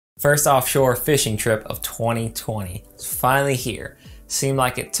First offshore fishing trip of 2020. It's finally here. Seemed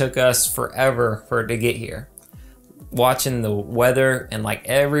like it took us forever for it to get here. Watching the weather and like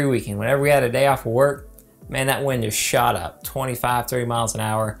every weekend, whenever we had a day off of work, man, that wind just shot up 25, 30 miles an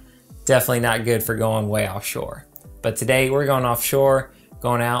hour. Definitely not good for going way offshore. But today we're going offshore,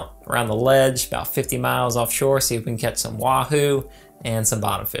 going out around the ledge, about 50 miles offshore, see if we can catch some wahoo and some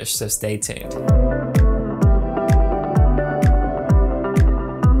bottom fish, so stay tuned.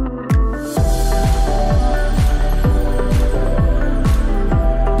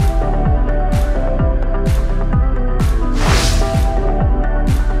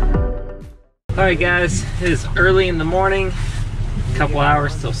 Alright guys, it is early in the morning, a couple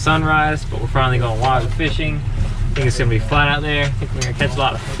hours till sunrise, but we're finally going wahoo fishing. I think it's going to be flat out there. I think we're going to catch a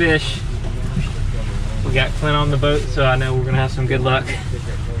lot of fish. We got Clint on the boat, so I know we're going to have some good luck.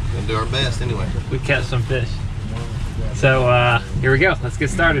 We'll do our best anyway. We catch some fish. So here we go, let's get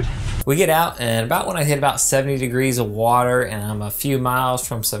started. We get out, and about when I hit about 70 degrees of water and I'm a few miles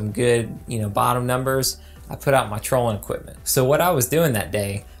from some good, bottom numbers, I put out my trolling equipment. So what I was doing that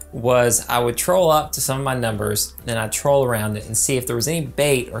day was I would troll up to some of my numbers, then I'd troll around it and see if there was any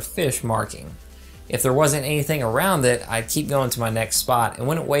bait or fish marking. If there wasn't anything around it, I'd keep going to my next spot and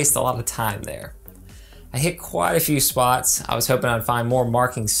wouldn't waste a lot of time there. I hit quite a few spots. I was hoping I'd find more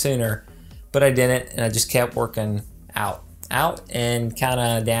markings sooner, but I didn't, and I just kept working out and kind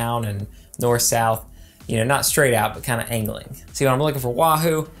of down and north-south, not straight out, but kind of angling. See, when I'm looking for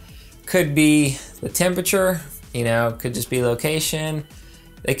wahoo, could be the temperature, could just be location.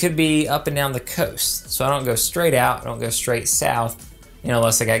 They could be up and down the coast. So I don't go straight out, I don't go straight south,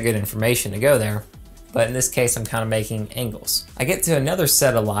 unless I got good information to go there. But in this case, I'm kind of making angles. I get to another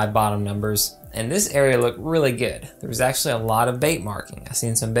set of live bottom numbers, and this area looked really good. There was actually a lot of bait marking. I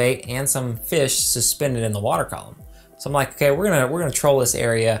seen some bait and some fish suspended in the water column. So I'm like, okay, we're gonna troll this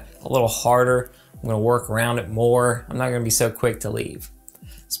area a little harder. I'm gonna work around it more. I'm not gonna be so quick to leave.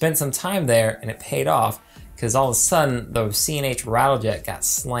 Spent some time there, and it paid off, because all of a sudden the C&H rattlejet got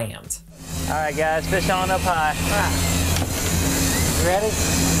slammed. All right guys, fish on up high. You ready?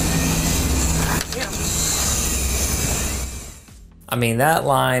 I mean, that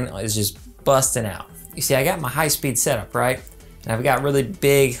line is just busting out. You see, I got my high-speed setup, right? And I've got really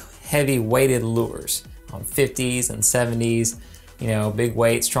big, heavy weighted lures on 50s and 70s, big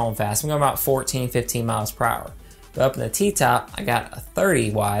weights, trolling fast. I'm going about 14, 15 miles per hour. But up in the T-top, I got a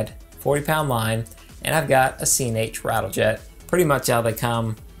 30 wide, 40-pound line, and I've got a C&H rattlejet, pretty much how they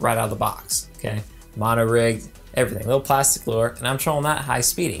come right out of the box, okay? Mono rigged, everything, little plastic lure, and I'm trolling that high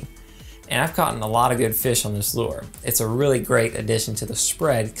speeding. And I've caught a lot of good fish on this lure. It's a really great addition to the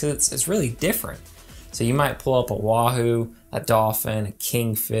spread because it's really different. So you might pull up a wahoo, a dolphin, a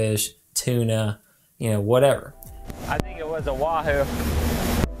kingfish, tuna, whatever. I think it was a wahoo.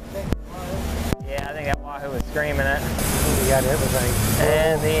 Yeah, I think that wahoo was screaming it. We got everything.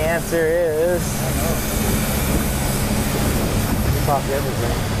 And the answer is... You popped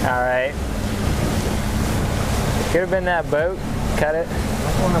everything. All right. It could have been that boat. Cut it.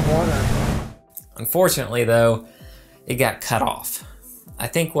 Unfortunately, though, it got cut off. I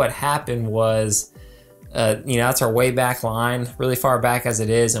think what happened was, that's our way back line, really far back as it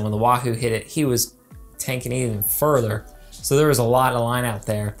is, and when the wahoo hit it, he was tanking even further. So there was a lot of line out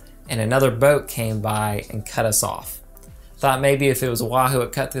there, and another boat came by and cut us off. Thought maybe if it was a wahoo,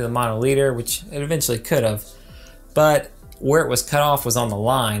 it cut through the monoliter, which it eventually could have, but where it was cut off was on the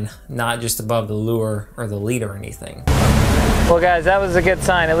line, not just above the lure or the lead or anything. Well guys, that was a good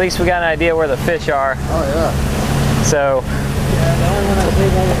sign. At least we got an idea where the fish are. Oh yeah. So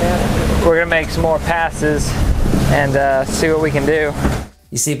we're gonna make some more passes and see what we can do.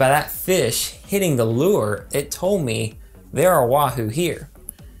 You see, by that fish hitting the lure, it told me there are wahoo here.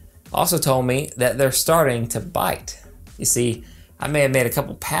 Also told me that they're starting to bite. You see, I may have made a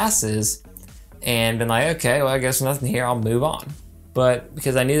couple passes and been like, okay, well I guess nothing here, I'll move on. But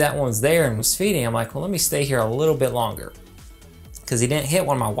because I knew that one was there and was feeding, I'm like, well, let me stay here a little bit longer. Because he didn't hit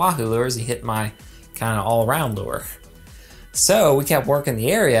one of my wahoo lures, he hit my kind of all-around lure. So we kept working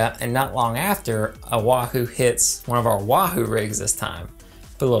the area, and not long after, a wahoo hits one of our wahoo rigs this time.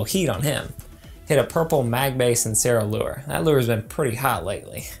 Put a little heat on him. Hit a purple mag-base Sincero lure. That lure's been pretty hot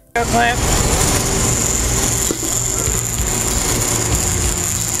lately. Go, Clint.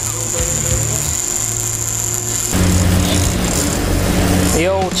 The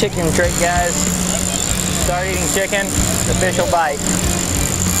old chicken trick, guys. Start eating chicken, the fish will bite.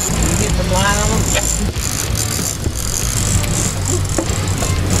 You get some line on them?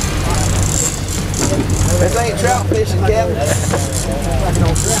 This ain't trout fishing, Kevin.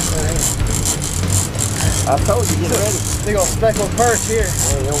 I told you, get ready. Big old speckled perch here.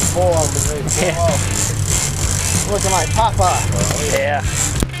 Well, you'll pull on me, ready to pull off. Looking like Popeye. Yeah.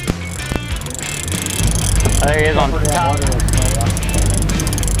 Oh, there he is on top.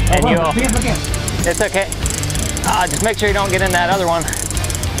 And it's okay. Just make sure you don't get in that other one.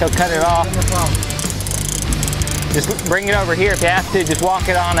 He'll cut it off. Just bring it over here if you have to. Just walk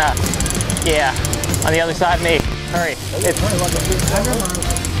it on yeah, on the other side of me. Hurry.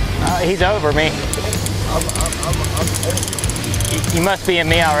 He's over me. You must be in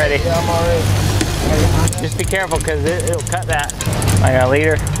me already. Yeah, I'm already. Just be careful because it'll cut that. I got a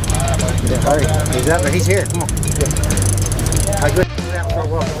leader. Hurry. He's up there. He's here. Come on. I could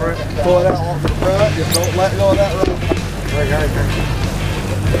Pull it out off the front. Just don't let go of that rope.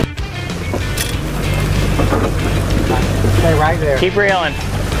 Stay right there. Keep reeling.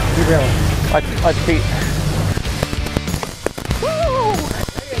 Keep reeling. Watch feet. Woo!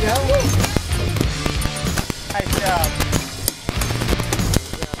 There you go. Nice job.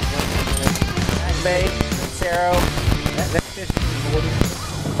 Bait, Saro. That fish is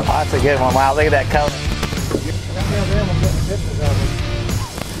Oh, that's a good one. Wow, look at that color.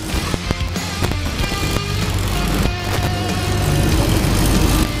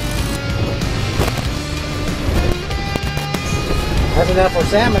 That's enough for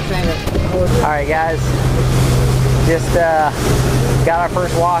salmon fingers. All right, guys. Just got our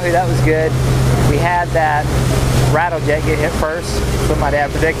first wahoo. That was good. We had that rattlejet get hit first. That's what my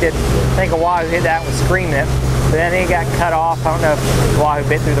dad predicted. I think a wahoo hit that and was screaming it. But then it got cut off. I don't know if the wahoo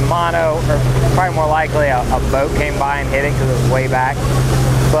bit through the mono, or probably more likely a boat came by and hit it because it was way back.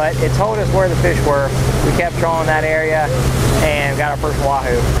 But it told us where the fish were. We kept trolling that area and got our first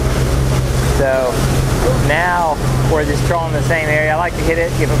wahoo. So now we're just trolling the same area. I like to hit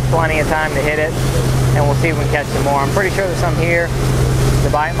it, give them plenty of time to hit it, and we'll see if we can catch some more. I'm pretty sure there's some here. The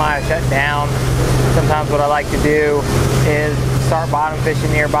bite might have shut down. Sometimes what I like to do is start bottom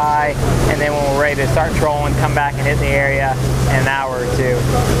fishing nearby, and then when we're ready to start trolling, come back and hit the area in an hour or two.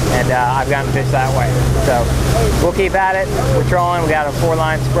 And I've gotten fish that way. So we'll keep at it. We're trolling. We got a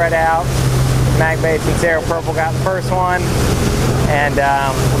 4-line spread out. Mag Baits and Saro Purple got the first one. And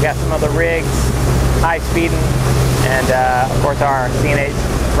we got some other rigs, high speeding, and of course our CNH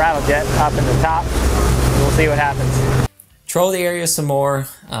Rattlejet up in the top. We'll see what happens. Troll the area some more,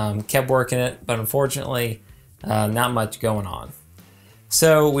 kept working it, but unfortunately not much going on.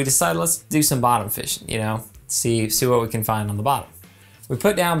 So we decided let's do some bottom fishing, you know, see what we can find on the bottom. We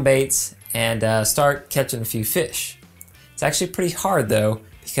put down baits and start catching a few fish. It's actually pretty hard though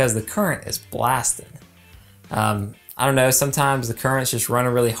because the current is blasting. I don't know, sometimes the current's just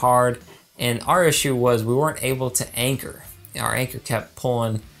running really hard, and our issue was we weren't able to anchor. Our anchor kept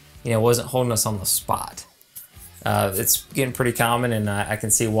pulling, you know, wasn't holding us on the spot. It's getting pretty common, and I can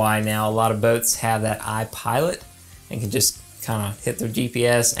see why now. A lot of boats have that iPilot and can just kind of hit their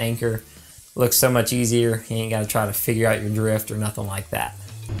GPS, anchor. Looks so much easier. You ain't got to try to figure out your drift or nothing like that.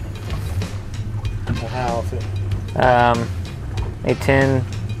 How often? Maybe 10,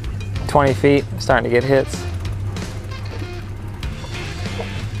 20 feet, starting to get hits.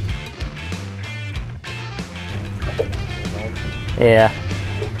 Yeah.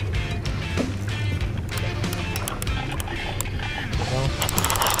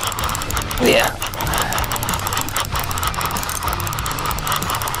 Yeah.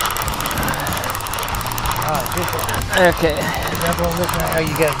 Okay. How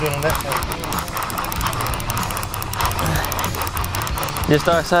you guys doing on that side? Just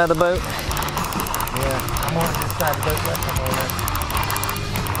our side of the boat? Yeah, I'm on this side of the boat. That's come over there.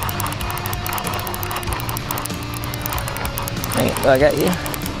 I got you.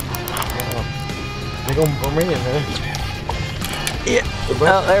 They're going for me in there. Yeah.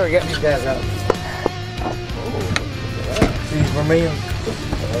 Oh, there we go. These guys out. These vermilion.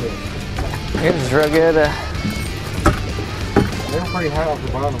 It was real good. They're pretty high off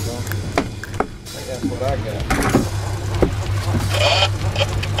the bottom, though. I think that's what I got.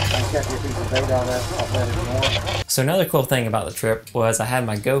 So another cool thing about the trip was I had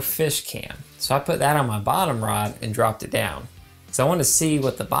my Go Fish cam. So I put that on my bottom rod and dropped it down. So I wanted to see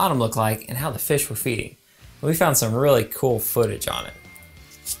what the bottom looked like and how the fish were feeding. And we found some really cool footage on it.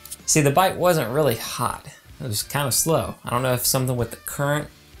 See, the bite wasn't really hot. It was kind of slow. I don't know if something with the current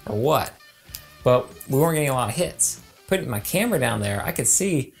or what, but we weren't getting a lot of hits. Putting my camera down there, I could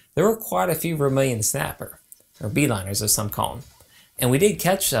see there were quite a few vermilion snapper, or beeliners as some call them. And we did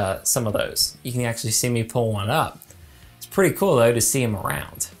catch some of those. You can actually see me pull one up. It's pretty cool though to see them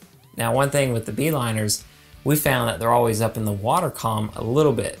around. Now one thing with the beeliners, we found that they're always up in the water column a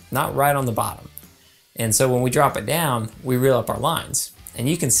little bit, not right on the bottom. And so when we drop it down, we reel up our lines. And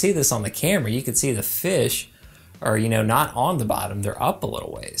you can see this on the camera. You can see the fish are, you know, not on the bottom, they're up a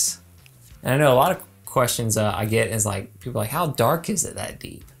little ways. And I know a lot of questions I get is like, people are like, how dark is it that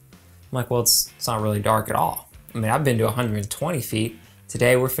deep? I'm like, well, it's not really dark at all. I mean, I've been to 120 feet.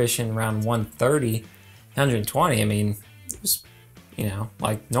 Today we're fishing around 130, 120. I mean, it was, you know,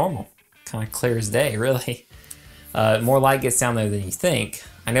 like normal, kind of clear as day, really. More light gets down there than you think.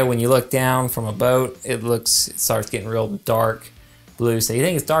 I know when you look down from a boat, it starts getting real dark blue. So you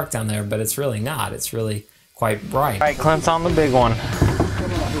think it's dark down there, but it's really not. It's really quite bright. All right, Clint's on the big one.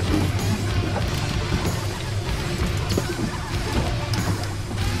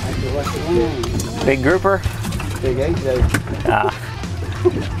 Big grouper? Big AJ.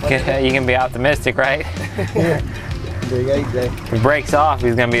 You can be optimistic, right? Yeah. Big AJ. If he breaks off,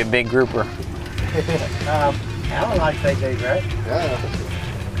 he's gonna be a big grouper. Alan likes AJs, right? Yeah.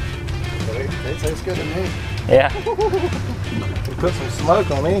 They taste good to me. Yeah. You put some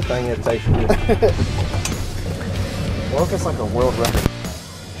smoke on anything, it tastes good. Well, it's like a world record.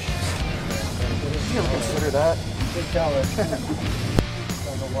 You ever consider that? Good color.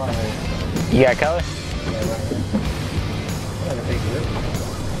 You got color? Yeah, right there. That's a big group.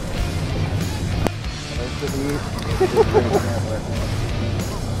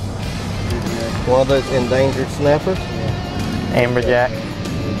 One of those endangered snappers? Yeah. Amberjack.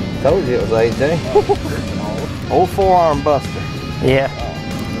 Told you it was AJ. Old forearm buster. Yeah.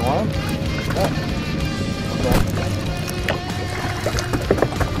 You want him?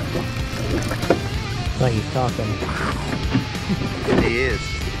 Like he's talking. He is.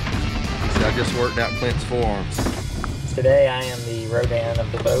 So I just worked out Clint's forearms. Today I am the Rodan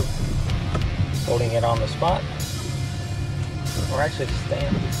of the boat, holding it on the spot. Or actually just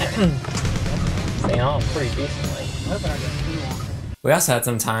staying on pretty decently. We also had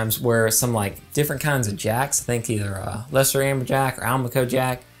some times where some like different kinds of jacks, I think either a lesser amberjack or Almaco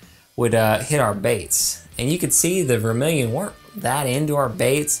jack, would hit our baits. And you could see the vermilion weren't that into our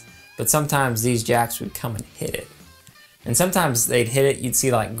baits, but sometimes these jacks would come and hit it. And sometimes they'd hit it, you'd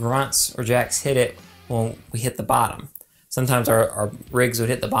see like grunts or jacks hit it when we hit the bottom. Sometimes our rigs would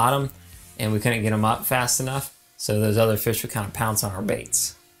hit the bottom and we couldn't get them up fast enough, so those other fish would kind of pounce on our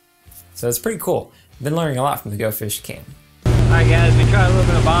baits. So it's pretty cool. I've been learning a lot from the Go Fish Cam. Alright guys, we tried a little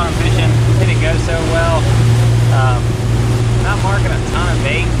bit of bottom fishing. Didn't go so well. Not marking a ton of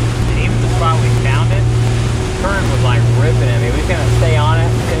bait, and even the spot we found it, the current was like ripping at me. We couldn't stay on it,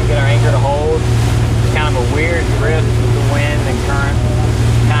 couldn't get our anchor to hold. It's kind of a weird drift with the wind and current.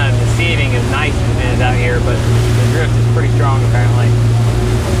 Kind of deceiving as nice as it is out here, but the drift is pretty strong apparently.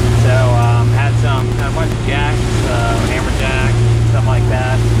 So had a bunch of jacks, hammerjack, stuff like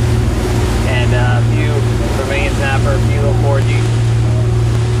that, and a few vermilion snapper, a few little porgies.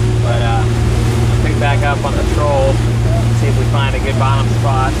 But we'll pick back up on the troll, see if we find a good bottom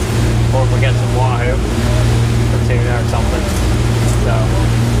spot, or if we get some wahoo or tuna or something. So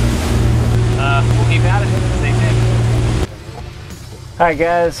we'll keep at it. Stay tuned. All right,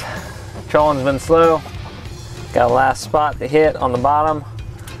 guys, trolling's been slow. Got a last spot to hit on the bottom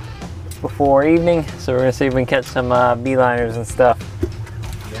before evening, so we're gonna see if we can catch some beeliners and stuff.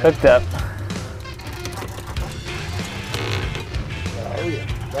 Hooked up. Oh yeah,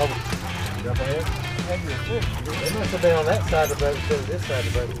 double. They must have been on that side of the boat instead of this side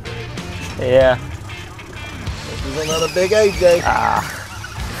of the boat. Yeah. This is another big AJ.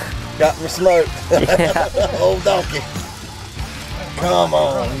 Got me smoked. Yeah. Old donkey. Come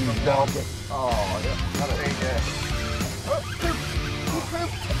on, you donkey. Oh, yeah. Not an AJ.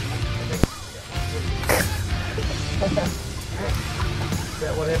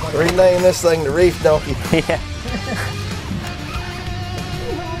 Rename this thing the Reef Donkey. Yeah.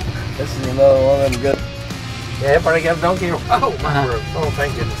 This is another one of them good. Yeah, everybody got a donkey. Oh, my word. Oh,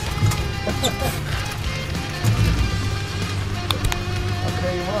 thank goodness. I'll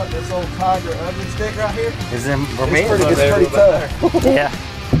tell you what, this old Tiger ugly stick right here. Is them It's pretty tough. Yeah.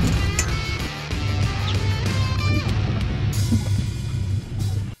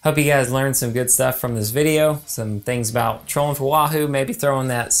 Hope you guys learned some good stuff from this video. Some things about trolling for wahoo, maybe throwing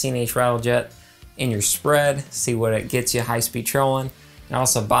that CNH rattle jet in your spread, see what it gets you high-speed trolling, and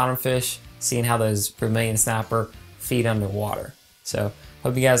also bottom fish, seeing how those vermilion snapper feed underwater. So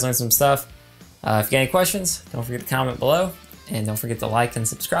hope you guys learned some stuff. If you got any questions, don't forget to comment below, and don't forget to like and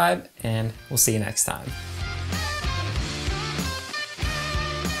subscribe, and we'll see you next time.